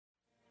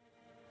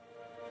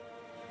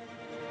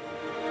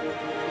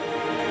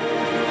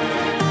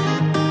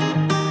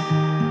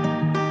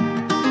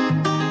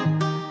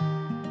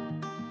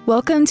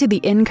Welcome to the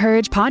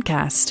Encourage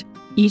podcast.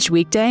 Each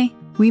weekday,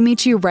 we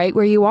meet you right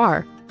where you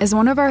are as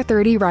one of our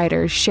 30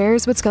 writers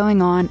shares what's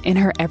going on in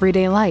her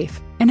everyday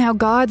life and how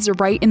God's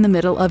right in the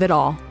middle of it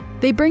all.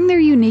 They bring their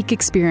unique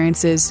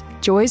experiences,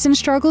 joys and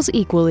struggles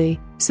equally,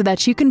 so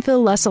that you can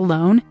feel less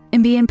alone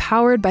and be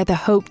empowered by the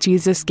hope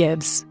Jesus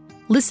gives.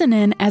 Listen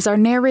in as our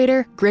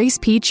narrator, Grace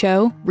P.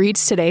 Cho,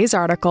 reads today's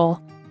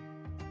article.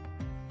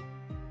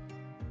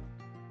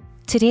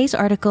 Today's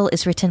article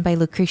is written by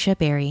Lucretia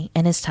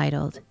and is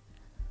titled,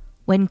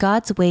 When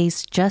God's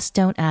Ways Just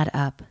Don't Add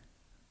Up.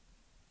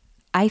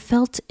 I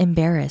felt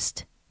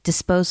embarrassed,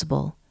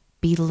 disposable,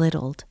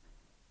 belittled.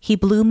 He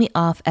blew me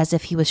off as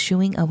if he was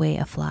shooing away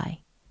a fly.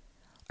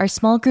 Our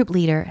small group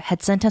leader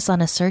had sent us on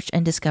a search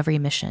and discovery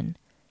mission.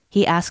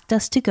 He asked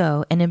us to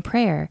go and in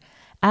prayer,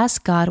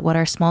 ask God what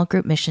our small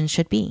group mission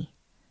should be.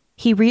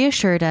 He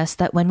reassured us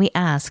that when we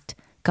asked,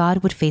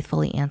 God would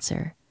faithfully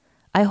answer.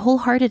 I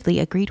wholeheartedly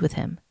agreed with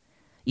him.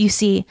 You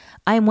see,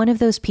 I am one of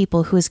those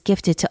people who is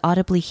gifted to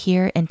audibly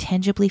hear and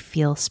tangibly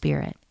feel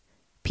spirit.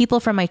 People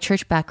from my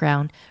church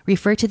background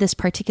refer to this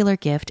particular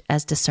gift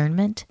as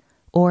discernment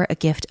or a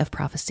gift of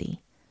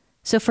prophecy.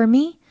 So for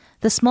me,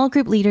 the small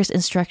group leader's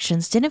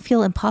instructions didn't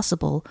feel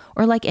impossible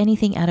or like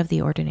anything out of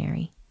the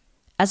ordinary.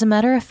 As a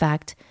matter of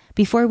fact,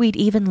 before we'd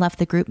even left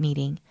the group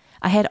meeting,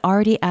 I had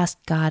already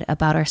asked God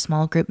about our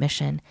small group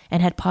mission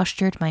and had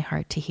postured my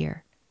heart to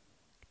hear.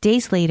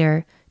 Days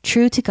later,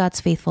 true to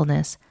God's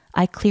faithfulness,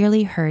 I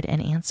clearly heard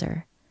an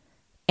answer.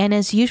 And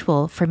as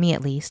usual, for me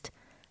at least,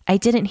 I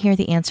didn't hear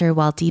the answer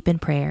while deep in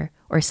prayer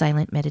or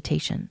silent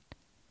meditation.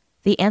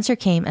 The answer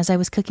came as I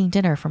was cooking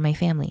dinner for my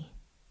family.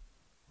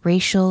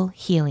 Racial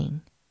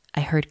healing,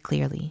 I heard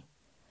clearly.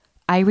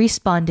 I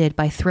responded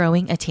by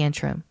throwing a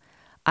tantrum.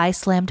 I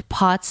slammed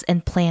pots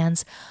and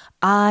pans.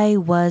 I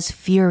was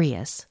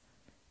furious.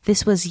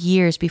 This was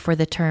years before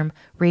the term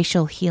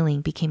racial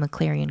healing became a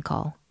clarion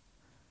call.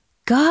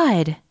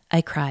 God,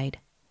 I cried.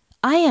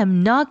 I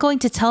am not going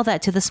to tell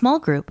that to the small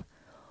group.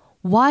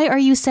 Why are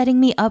you setting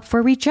me up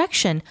for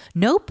rejection?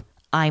 Nope,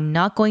 I'm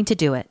not going to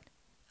do it.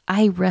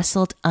 I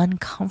wrestled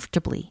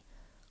uncomfortably.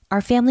 Our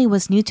family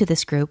was new to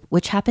this group,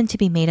 which happened to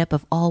be made up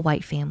of all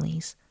white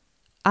families.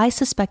 I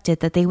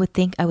suspected that they would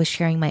think I was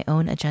sharing my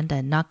own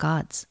agenda, not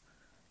God's.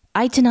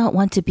 I did not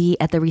want to be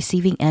at the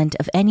receiving end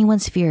of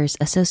anyone's fears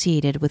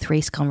associated with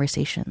race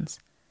conversations.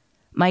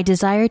 My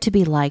desire to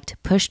be liked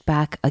pushed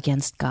back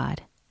against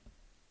God.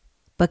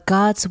 But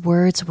God's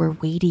words were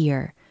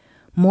weightier,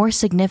 more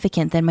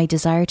significant than my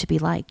desire to be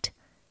liked.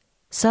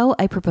 So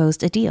I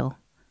proposed a deal.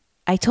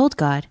 I told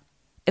God,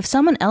 if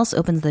someone else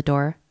opens the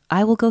door,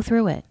 I will go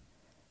through it.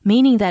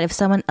 Meaning that if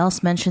someone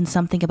else mentioned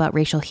something about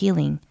racial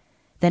healing,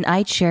 then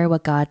I'd share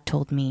what God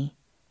told me.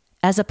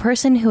 As a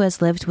person who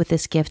has lived with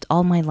this gift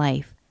all my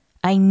life,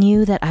 I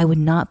knew that I would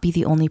not be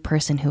the only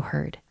person who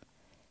heard.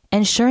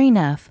 And sure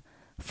enough,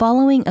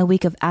 following a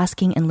week of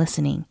asking and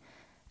listening,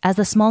 as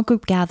the small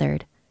group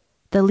gathered,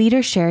 the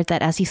leader shared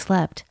that as he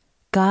slept,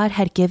 God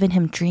had given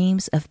him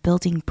dreams of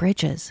building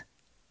bridges.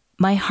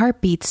 My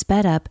heartbeat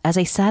sped up as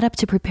I sat up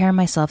to prepare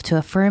myself to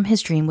affirm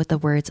his dream with the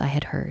words I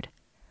had heard.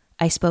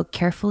 I spoke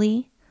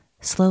carefully,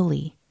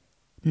 slowly,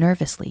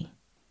 nervously.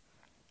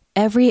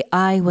 Every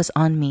eye was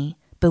on me,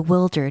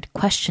 bewildered,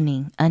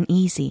 questioning,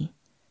 uneasy.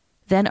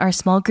 Then our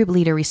small group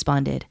leader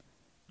responded,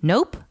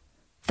 Nope,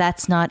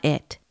 that's not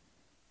it.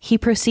 He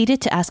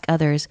proceeded to ask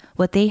others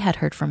what they had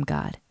heard from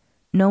God.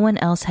 No one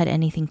else had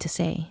anything to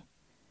say.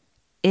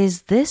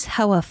 Is this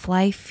how a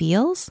fly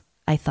feels?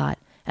 I thought,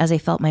 as I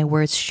felt my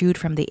words shooed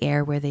from the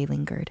air where they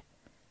lingered.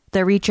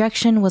 The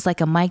rejection was like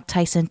a Mike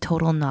Tyson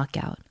total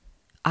knockout.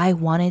 I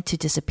wanted to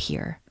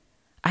disappear.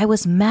 I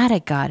was mad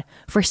at God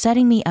for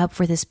setting me up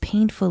for this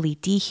painfully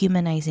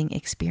dehumanizing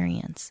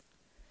experience.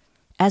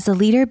 As the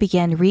leader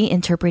began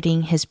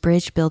reinterpreting his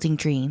bridge-building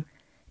dream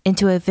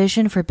into a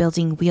vision for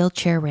building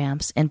wheelchair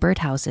ramps and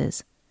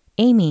birdhouses,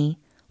 Amy,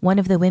 one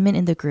of the women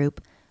in the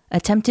group,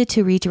 attempted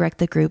to redirect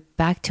the group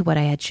back to what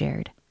I had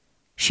shared.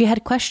 She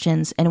had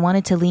questions and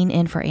wanted to lean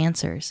in for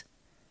answers,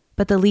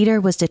 but the leader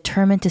was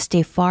determined to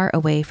stay far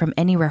away from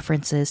any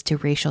references to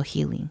racial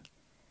healing.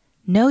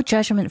 No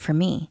judgment for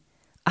me.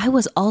 I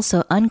was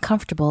also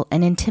uncomfortable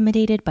and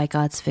intimidated by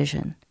God's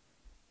vision.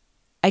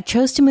 I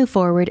chose to move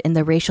forward in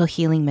the racial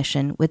healing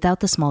mission without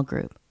the small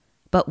group,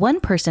 but one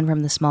person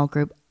from the small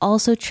group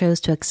also chose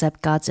to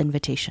accept God's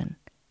invitation,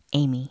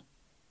 Amy.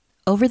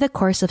 Over the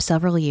course of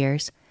several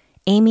years,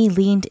 Amy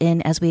leaned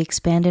in as we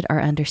expanded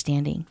our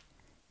understanding.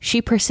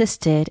 She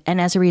persisted and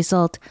as a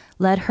result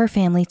led her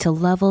family to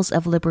levels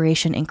of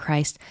liberation in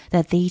Christ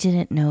that they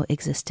didn't know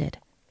existed.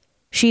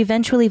 She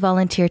eventually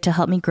volunteered to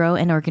help me grow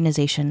an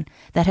organization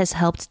that has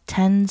helped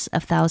tens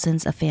of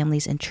thousands of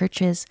families in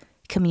churches,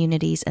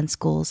 communities, and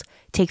schools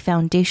take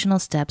foundational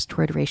steps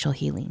toward racial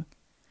healing.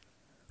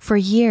 For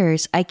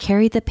years, I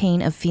carried the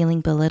pain of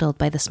feeling belittled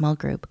by the small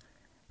group,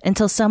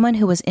 until someone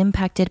who was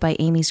impacted by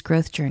Amy's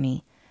growth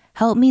journey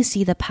helped me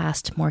see the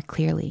past more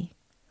clearly.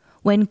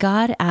 When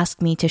God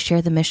asked me to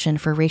share the mission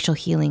for racial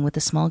healing with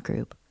the small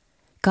group,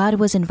 God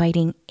was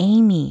inviting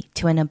Amy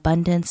to an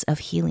abundance of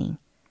healing.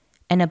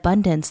 an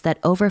abundance that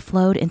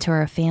overflowed into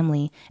our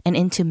family and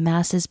into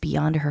masses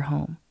beyond her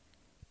home.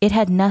 It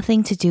had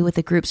nothing to do with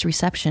the group's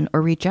reception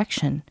or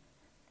rejection.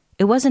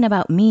 It wasn't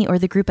about me or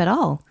the group at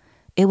all.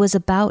 It was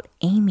about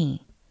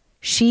Amy.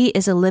 She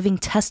is a living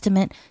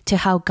testament to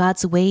how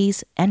God's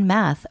ways and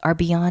math are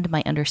beyond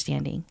my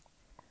understanding.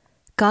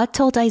 God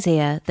told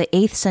Isaiah, the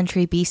 8th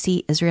century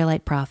BC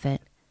Israelite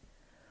prophet,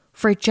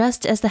 "For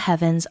just as the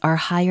heavens are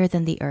higher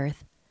than the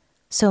earth,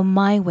 so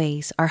my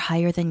ways are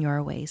higher than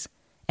your ways,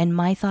 and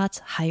my thoughts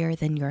higher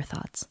than your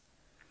thoughts.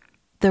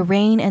 The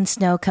rain and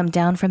snow come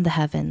down from the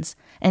heavens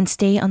and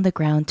stay on the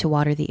ground to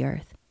water the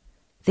earth.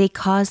 They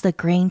cause the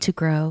grain to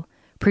grow,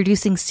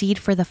 producing seed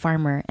for the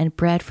farmer and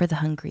bread for the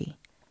hungry.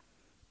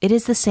 It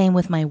is the same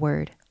with my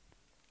word.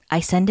 I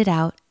send it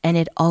out, and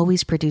it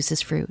always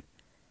produces fruit.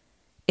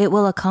 It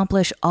will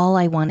accomplish all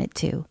I want it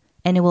to,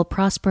 and it will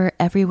prosper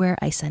everywhere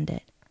I send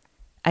it."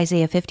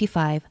 Isaiah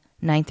 55,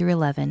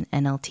 9-11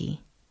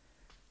 NLT.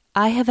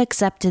 I have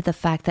accepted the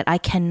fact that I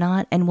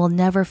cannot and will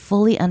never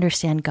fully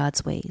understand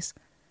God's ways.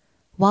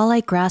 While I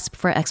grasp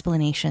for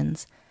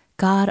explanations,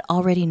 God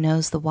already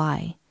knows the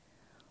why.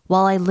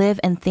 While I live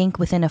and think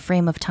within a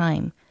frame of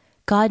time,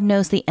 God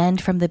knows the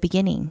end from the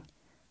beginning.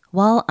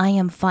 While I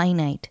am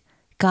finite,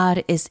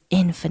 God is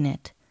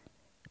infinite.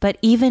 But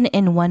even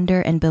in wonder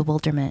and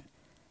bewilderment,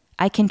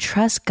 I can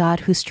trust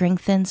God who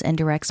strengthens and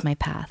directs my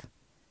path.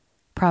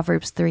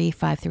 Proverbs 3,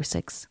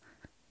 5-6.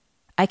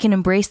 I can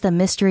embrace the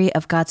mystery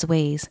of God's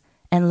ways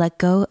and let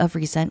go of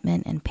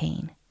resentment and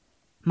pain.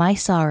 My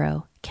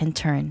sorrow can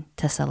turn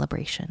to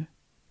celebration.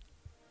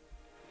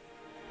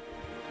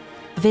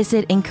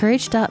 Visit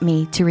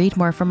encourage.me to read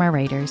more from our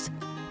writers,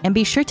 and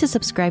be sure to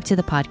subscribe to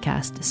the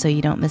podcast so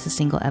you don't miss a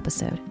single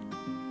episode.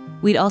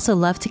 We'd also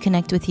love to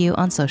connect with you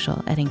on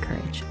social at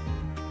Encourage.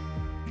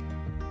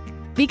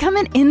 Become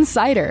an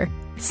insider.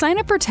 Sign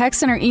up for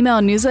text in our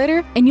email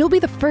newsletter, and you'll be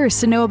the first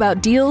to know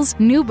about deals,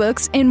 new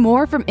books, and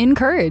more from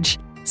Encourage.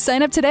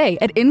 Sign up today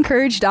at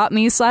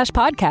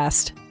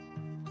encourage.me/podcast.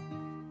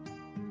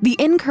 The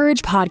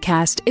Encourage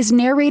podcast is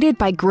narrated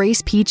by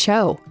Grace P.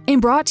 Cho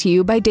and brought to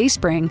you by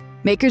Dayspring,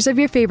 makers of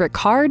your favorite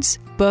cards,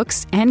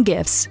 books, and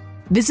gifts.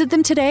 Visit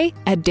them today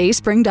at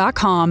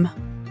dayspring.com.